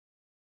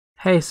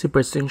Hey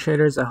super swing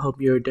traders, I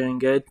hope you're doing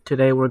good.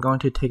 Today we're going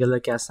to take a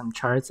look at some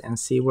charts and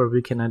see where we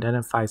can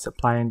identify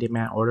supply and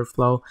demand order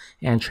flow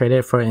and trade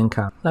it for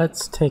income.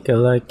 Let's take a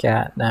look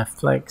at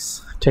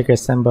Netflix, ticker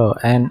symbol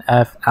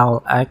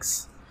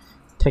NFLX.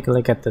 Take a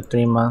look at the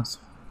 3-month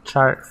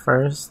chart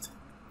first.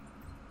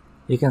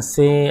 You can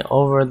see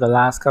over the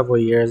last couple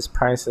of years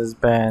price has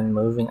been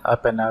moving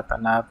up and up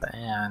and up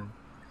and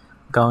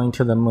going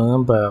to the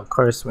moon, but of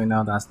course we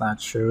know that's not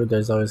true.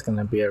 There's always going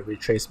to be a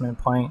retracement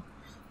point.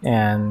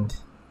 And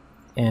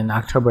in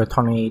October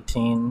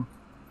 2018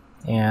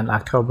 and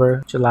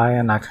July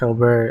and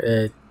October,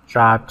 it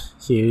dropped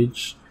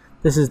huge.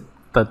 This is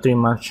the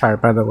 3-month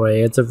chart, by the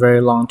way. It's a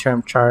very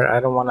long-term chart. I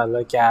don't want to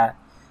look at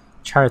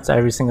charts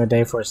every single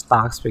day for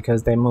stocks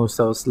because they move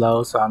so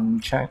slow. So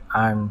I'm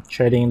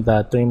trading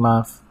the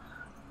 3-month,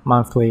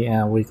 monthly,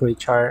 and weekly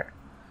chart.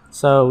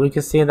 So we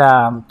can see that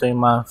on the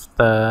 3-month,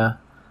 the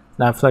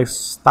Netflix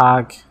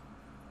stock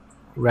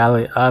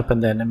rallied up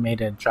and then it made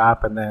it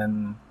drop, and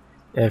then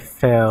it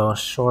fell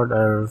short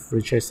of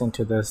retracing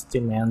to this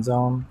demand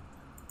zone,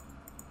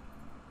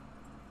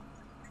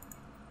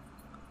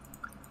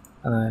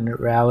 and then it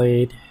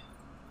rallied,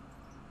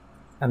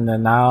 and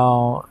then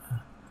now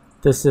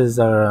this is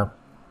I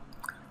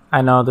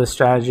know the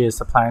strategy is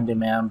supply and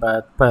demand,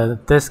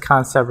 but this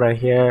concept right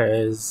here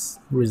is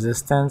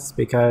resistance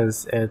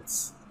because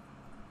it's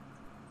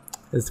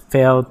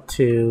failed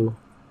to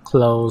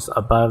close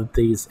above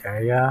these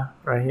area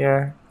right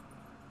here.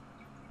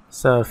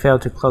 So it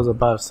failed to close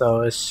above,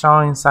 so it's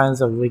showing signs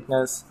of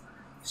weakness,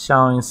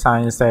 showing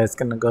signs that it's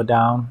going to go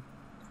down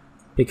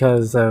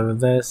because of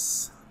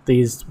these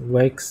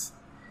wicks,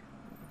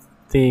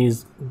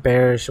 these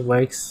bearish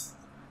wicks,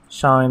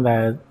 showing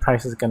that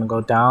price is going to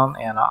go down.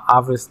 And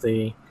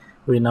obviously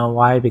we know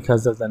why,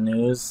 because of the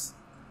news.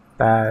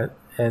 That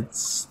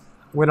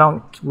we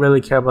don't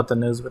really care about the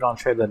news, we don't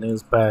trade the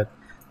news, but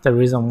the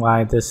reason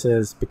why this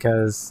is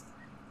because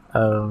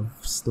of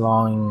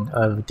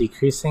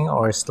decreasing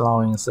or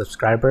slowing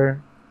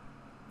subscriber.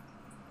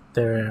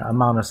 Their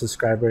amount of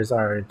subscribers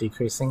are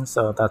decreasing,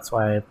 so that's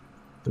why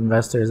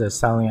investors are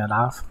selling it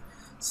off.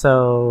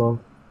 So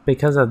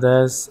because of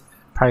this,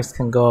 price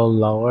can go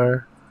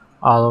lower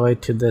all the way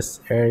to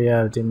this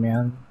area of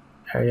demand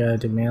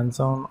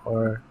zone,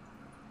 or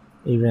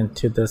even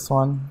to this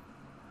one.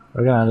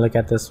 We're gonna look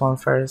at this one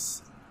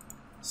first.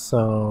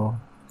 So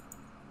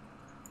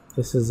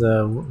this is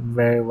a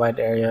very wide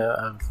area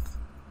of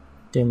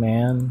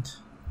demand,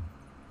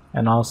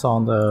 and also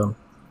on the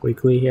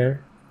weekly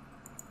here.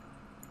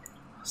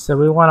 So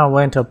we want to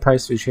wait until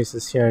price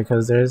retraces here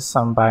because there's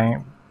some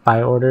buy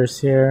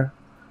orders here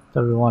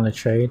that we want to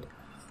trade.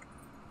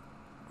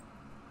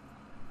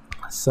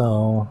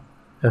 So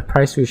if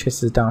price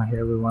retraces down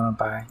here, we want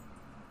to buy.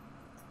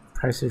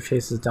 Price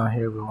retraces down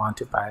here, we want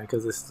to buy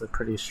because this is a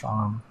pretty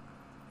strong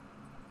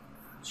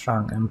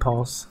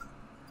impulse.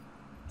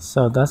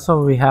 So that's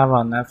what we have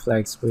on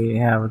Netflix. We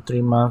have a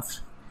 3-month.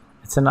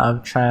 It's an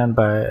uptrend,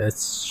 but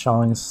it's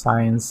showing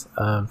signs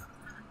of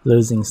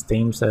losing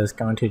steam, so it's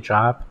going to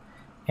drop.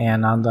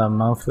 And on the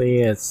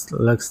monthly, it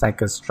looks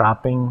like it's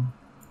dropping,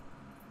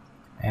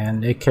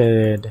 and it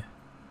could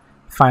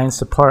find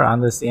support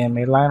on this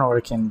EMA line, or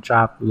it can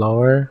drop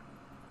lower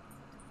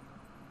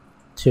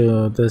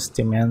to this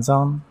demand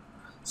zone.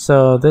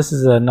 So this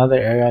is another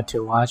area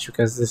to watch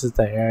because this is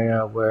the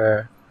area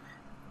where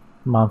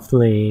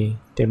monthly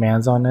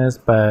demand zone is,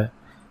 but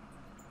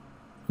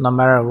no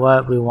matter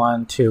what, we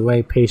want to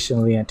wait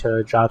patiently until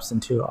it drops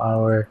into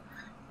our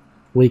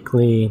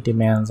weekly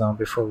demand zone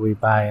before we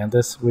buy. And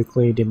this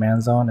weekly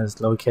demand zone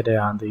is located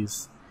on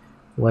these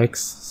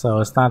wicks, so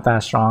it's not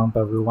that strong,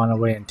 but we want to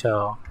wait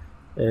until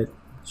it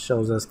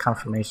shows us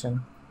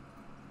confirmation.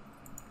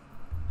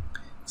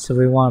 So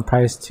we want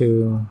price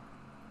to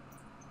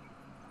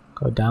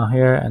go down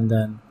here, and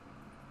then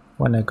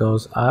when it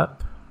goes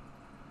up,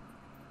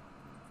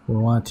 we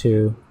want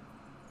to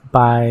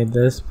buy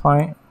this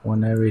point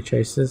when it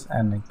retraces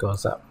and it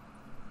goes up.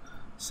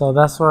 So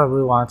that's what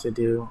we want to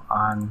do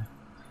on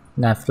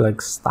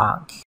Netflix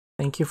stock.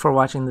 Thank you for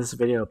watching this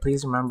video.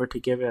 Please remember to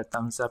give it a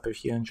thumbs up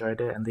if you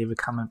enjoyed it, and leave a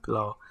comment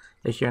below.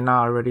 If you're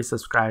not already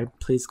subscribed,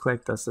 please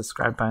click the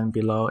subscribe button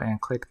below and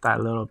click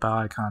that little bell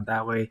icon.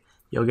 That way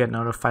you'll get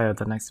notified of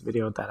the next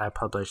video that I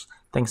publish.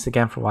 Thanks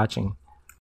again for watching.